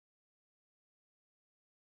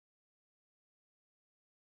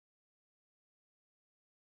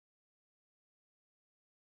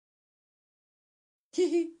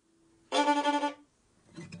Riddled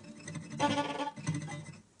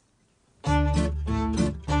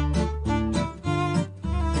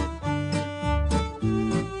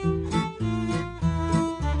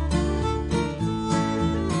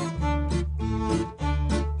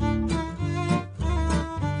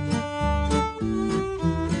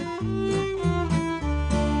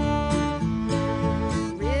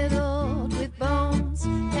with bones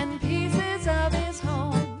and pieces of his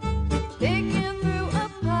home, digging through a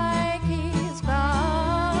Pikeys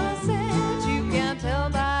Closet. You can tell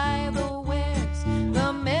by the wares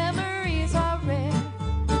the memories are rare.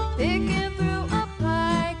 Digging through a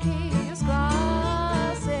Pikeys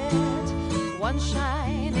Closet, one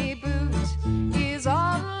shiny boot is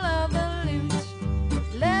all of the loot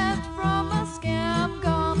left from a scam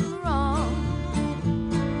gone wrong.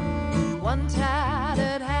 One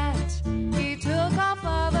tattered hat he took off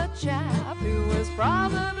of a chap who was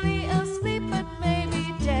probably asleep but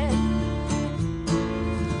maybe dead.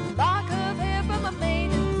 Lock of hair from a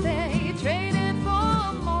maiden fair he traded for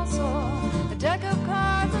a morsel, a deck of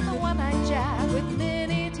cards and the one-eyed jack with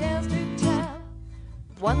many tales to tell.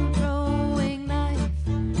 One throwing knife,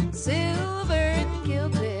 silver and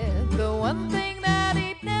gilded, the one thing that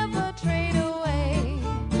he'd never trade away.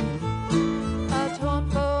 A torn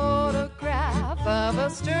photograph of a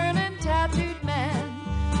stern and tattooed man.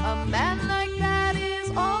 A man like that is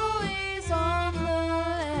always on the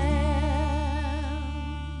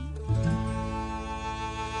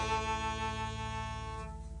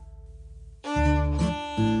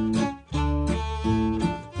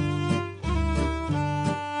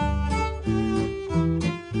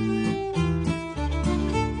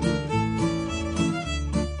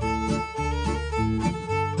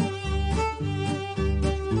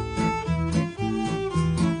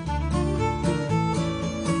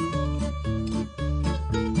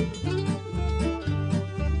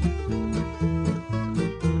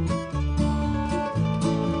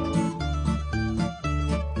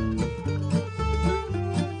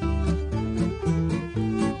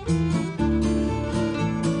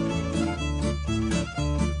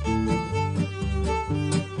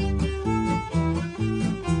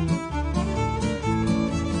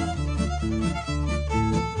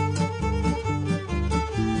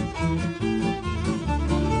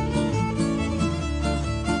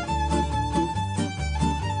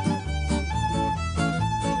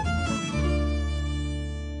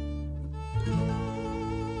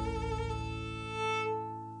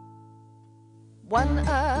one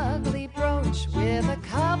ugly brooch with a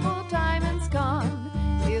couple diamonds gone.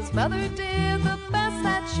 His mother did the best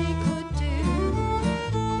that she could do.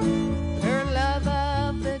 Her love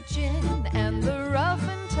of the gin and the rough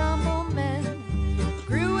and tumble men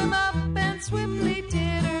grew him up and swiftly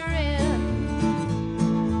did her in.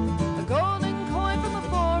 A golden coin from a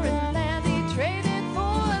foreign land he traded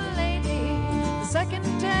for a lady, the second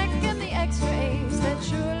deck and the extra ace that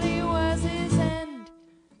surely